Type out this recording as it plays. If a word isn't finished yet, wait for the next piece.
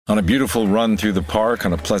On a beautiful run through the park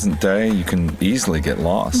on a pleasant day, you can easily get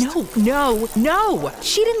lost. No!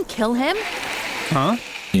 She didn't kill him. Huh?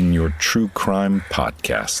 In your true crime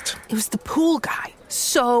podcast. It was the pool guy.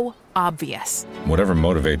 So obvious. Whatever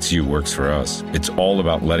motivates you works for us. It's all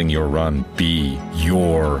about letting your run be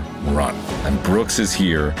your run. And Brooks is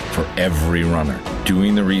here for every runner,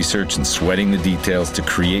 doing the research and sweating the details to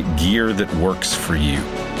create gear that works for you.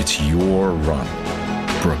 It's your run.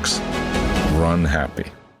 Brooks, run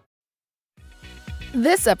happy.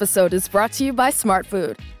 This episode is brought to you by Smart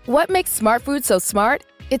Food. What makes Smart Food so smart?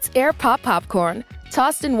 It's air pop popcorn,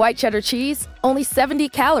 tossed in white cheddar cheese, only 70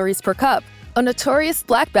 calories per cup. A notorious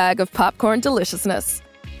black bag of popcorn deliciousness.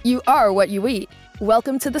 You are what you eat.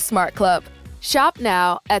 Welcome to the Smart Club. Shop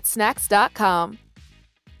now at snacks.com.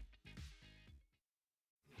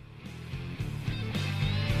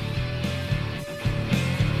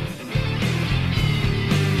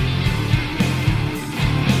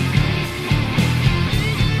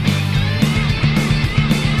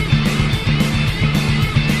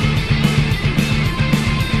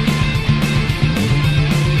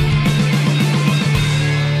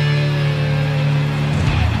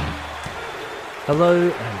 Hello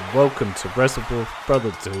and welcome to Wrestle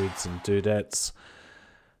Brother Dudes and Dudettes.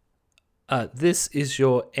 This is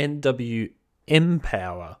your NWA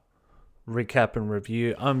Empowerr recap and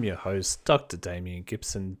review. I'm your host, Dr. Damien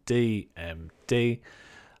Gibson, DMD.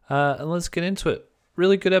 And let's get into it.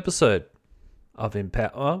 Really good episode of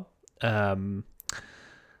Empowerr.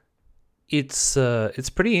 It's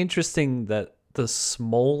pretty interesting that the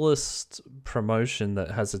smallest promotion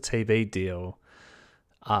that has a TV deal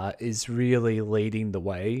is really leading the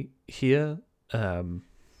way here. I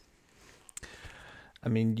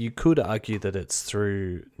mean, you could argue that it's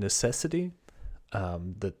through necessity,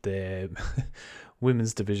 that their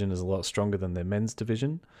women's division is a lot stronger than their men's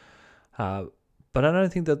division. But I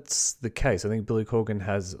don't think that's the case. I think Billy Corgan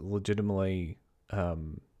has legitimately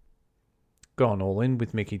gone all in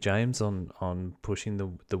with Mickie James on pushing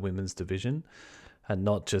the women's division and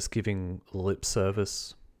not just giving lip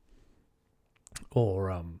service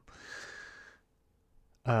or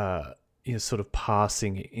sort of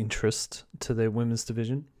passing interest to their women's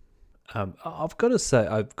division. I've got to say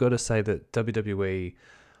that WWE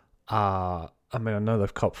I know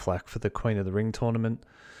they've copped flack for the Queen of the Ring tournament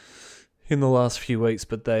in the last few weeks,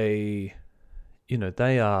 but they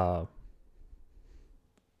are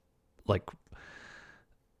like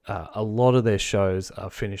a lot of their shows are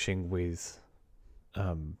finishing with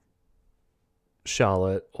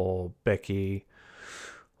Charlotte or Becky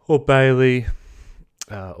or Bayley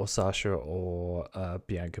or Sasha or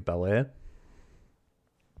Bianca Belair,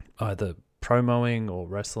 either promoing or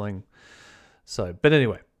wrestling. So, but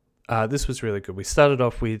anyway, this was really good. We started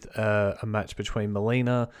off with a match between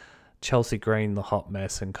Melina, Chelsea Green, the Hot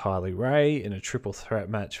Mess, and Kylie Rae in a triple threat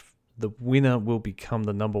match. The winner will become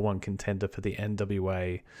the number one contender for the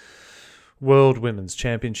NWA World Women's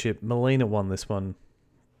Championship. Melina won this one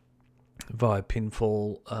via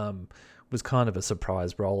pinfall. Was kind of a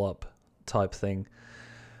surprise roll-up type thing.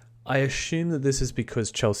 I assume that this is because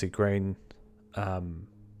Chelsea Green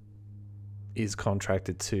is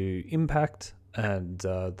contracted to Impact, and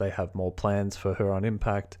they have more plans for her on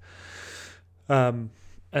Impact, and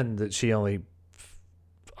that she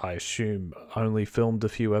I assume, only filmed a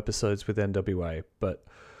few episodes with NWA, but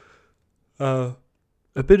a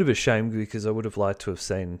bit of a shame because I would have liked to have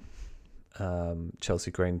seen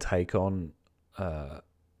Chelsea Green take on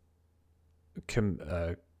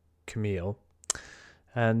Camille,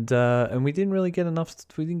 and we didn't really get enough.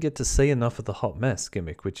 We didn't get to see enough of the Hot Mess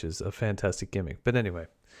gimmick, which is a fantastic gimmick. But anyway,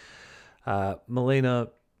 Melina,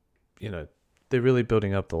 they're really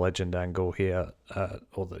building up the legend angle here,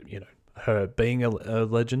 or her being a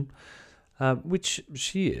legend, which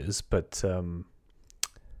she is. But I'm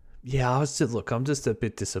just a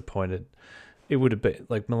bit disappointed. It would have been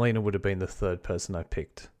like Melina would have been the third person I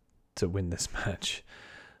picked to win this match.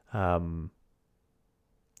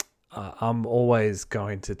 I'm always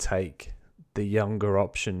going to take the younger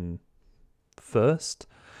option first,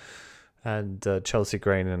 and Chelsea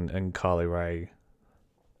Green and Kylie Rae,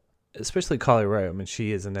 especially Kylie Rae. I mean,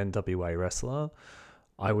 she is an NWA wrestler.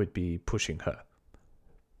 I would be pushing her.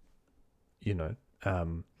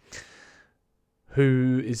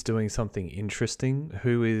 Who is doing something interesting?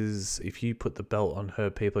 Who is, if you put the belt on her,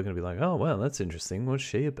 people are going to be like, oh, well, that's interesting. What's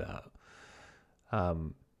she about?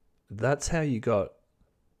 That's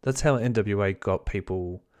how NWA got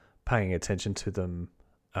people paying attention to them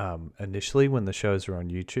initially when the shows were on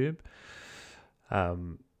YouTube.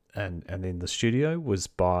 And in the studio was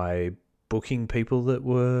by booking people that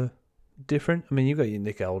were different. I mean, you got your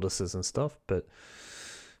Nick Aldises and stuff, but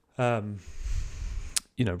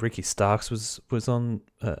Ricky Starks was on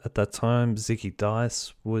at that time. Zicky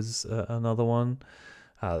Dice was another one.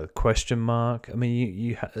 Question mark. I mean,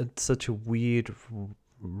 you had such a weird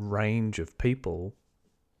range of people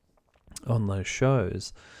on those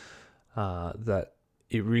shows that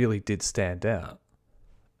it really did stand out.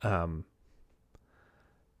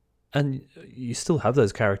 And you still have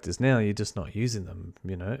those characters now, you're just not using them,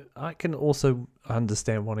 I can also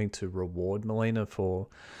understand wanting to reward Melina for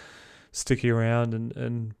sticking around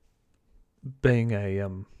and being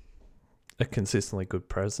a consistently good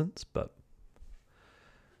presence, but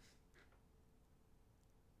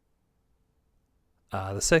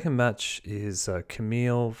the second match is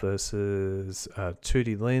Camille versus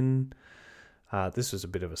Tootie Lynn. This was a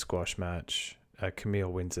bit of a squash match. Camille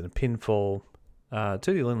wins in a pinfall.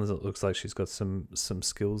 Tootie Lynn looks like she's got some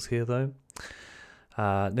skills here, though.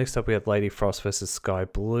 Next up, we had Lady Frost versus Sky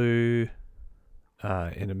Blue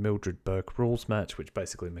in a Mildred Burke rules match, which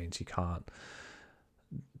basically means you can't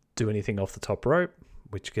do anything off the top rope,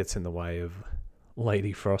 which gets in the way of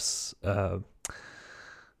Lady Frost's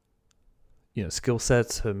skill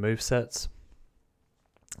sets, her move sets.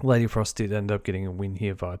 Lady Frost did end up getting a win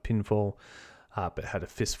here via pinfall, but had a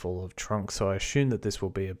fistful of trunks, so I assume that this will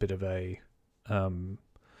be a bit of a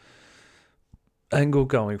angle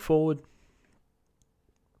going forward.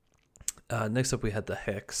 Next up, we had the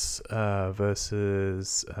Hex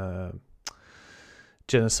versus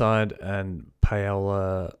Genocide and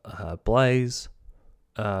Paola Blaze.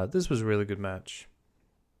 This was a really good match.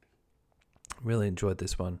 Really enjoyed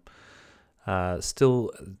this one.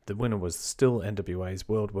 Still, the winner was still NWA's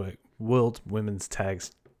World Women's Tag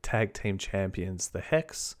Team Champions, the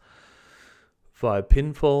Hex, via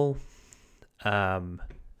pinfall. And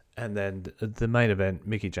then the main event,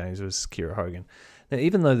 Mickie James versus Kiera Hogan. Now,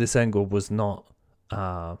 even though this angle was not,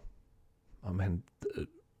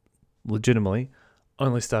 legitimately,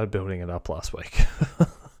 only started building it up last week.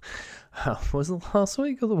 Was it last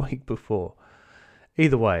week or the week before?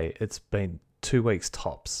 Either way, it's been 2 weeks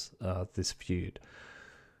tops, this feud.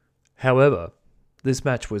 However, this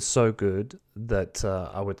match was so good that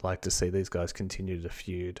I would like to see these guys continue to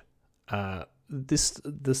feud.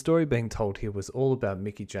 The story being told here was all about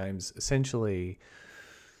Mickie James essentially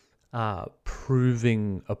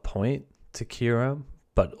proving a point to Kiera,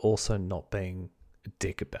 but also not being a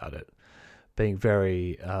dick about it, being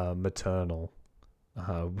very maternal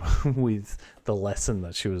with the lesson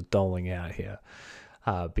that she was doling out here,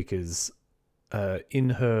 because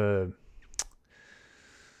in her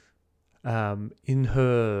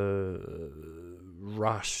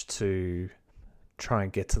rush to try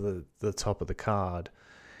and get to the top of the card,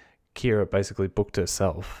 Kiera basically booked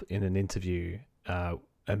herself in an interview,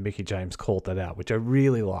 and Mickie James called that out, which I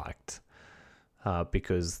really liked,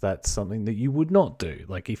 because that's something that you would not do.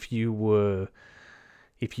 Like if you went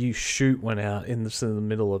out in the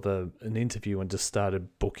middle of an interview and just started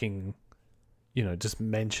booking, just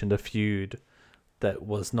mentioned a feud that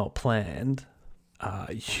was not planned,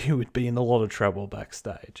 you would be in a lot of trouble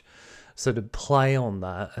backstage. So to play on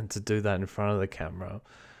that and to do that in front of the camera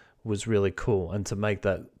was really cool. And to make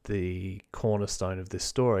that the cornerstone of this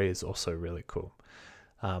story is also really cool.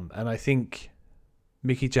 And I think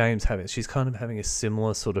Mickie James she's kind of having a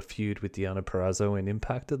similar sort of feud with Deonna Purrazzo in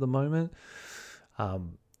Impact at the moment.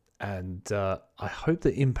 And I hope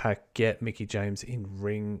that Impact get Mickie James in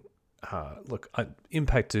ring.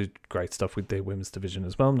 Impact do great stuff with their women's division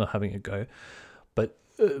as well. I'm not having a go. But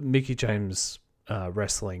Mickie James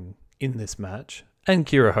wrestling in this match, and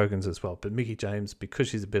Kiera Hogan's as well, but Mickie James, because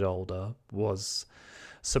she's a bit older, was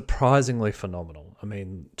surprisingly phenomenal. I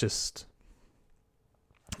mean, just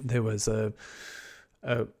there was about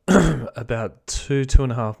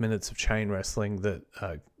 2.5 minutes of chain wrestling that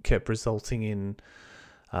kept resulting in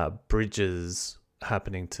bridges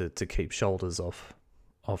happening to keep shoulders off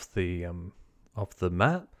the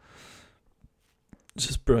mat.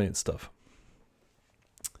 Just brilliant stuff.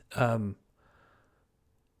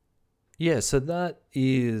 So that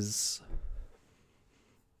is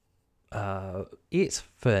it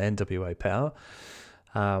for NWA Power.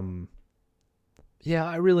 I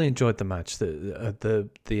really enjoyed the match, the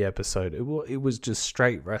episode. It was just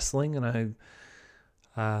straight wrestling, and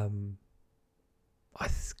I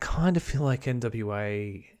kind of feel like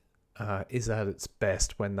NWA is at its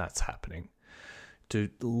best when that's happening.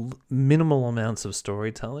 Do minimal amounts of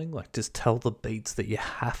storytelling, like just tell the beats that you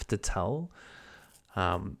have to tell.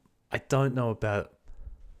 I don't know about,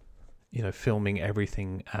 filming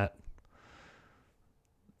everything at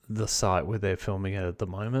the site where they're filming it at the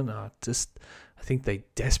moment. I think they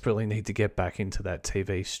desperately need to get back into that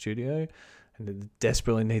TV studio and they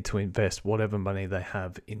desperately need to invest whatever money they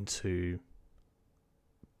have into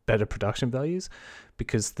better production values,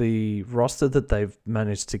 because the roster that they've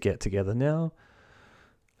managed to get together now,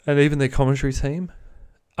 and even their commentary team,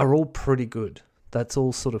 are all pretty good. That's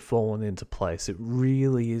all sort of fallen into place. It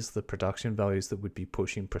really is the production values that would be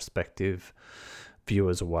pushing prospective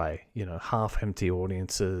viewers away. You know, half-empty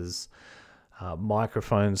audiences,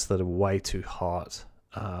 microphones that are way too hot.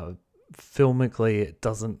 Filmically, it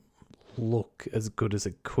doesn't look as good as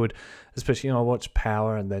it could. Especially, I watched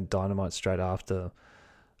Power and then Dynamite straight after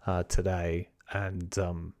today. And,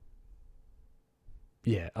 I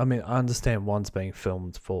mean, I understand one's being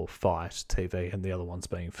filmed for Fight TV and the other one's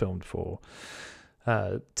being filmed for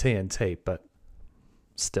TNT, but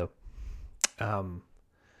still. But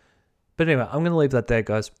anyway, I'm going to leave that there,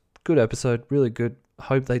 guys. Good episode, really good.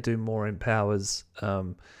 Hope they do more Empowerrs.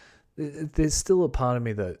 There's still a part of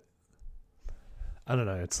me that, I don't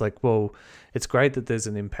know, it's like, well, it's great that there's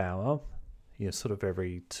an Empowerr, sort of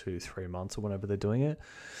every 2-3 months or whenever they're doing it.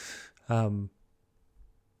 But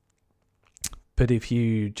if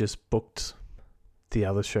you just booked the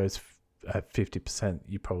other shows at 50%,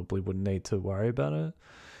 you probably wouldn't need to worry about it.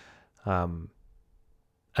 And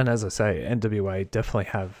as I say, NWA definitely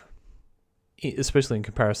have, especially in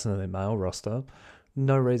comparison to their male roster,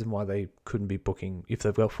 no reason why they couldn't be booking, if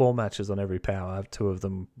they've got 4 matches on every Power, have 2 of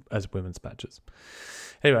them as women's matches.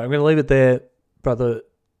 Anyway, I'm going to leave it there, brother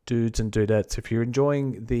dudes and dudettes. If you're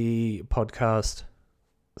enjoying the podcast,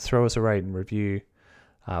 throw us a rate and review.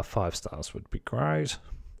 5 stars would be great.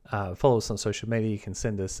 Follow us on social media. You can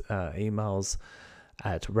send us emails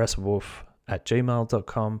at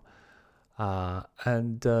wrestlewolf@gmail.com.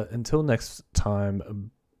 And until next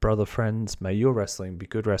time, brother friends, may your wrestling be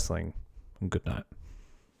good wrestling, and good night.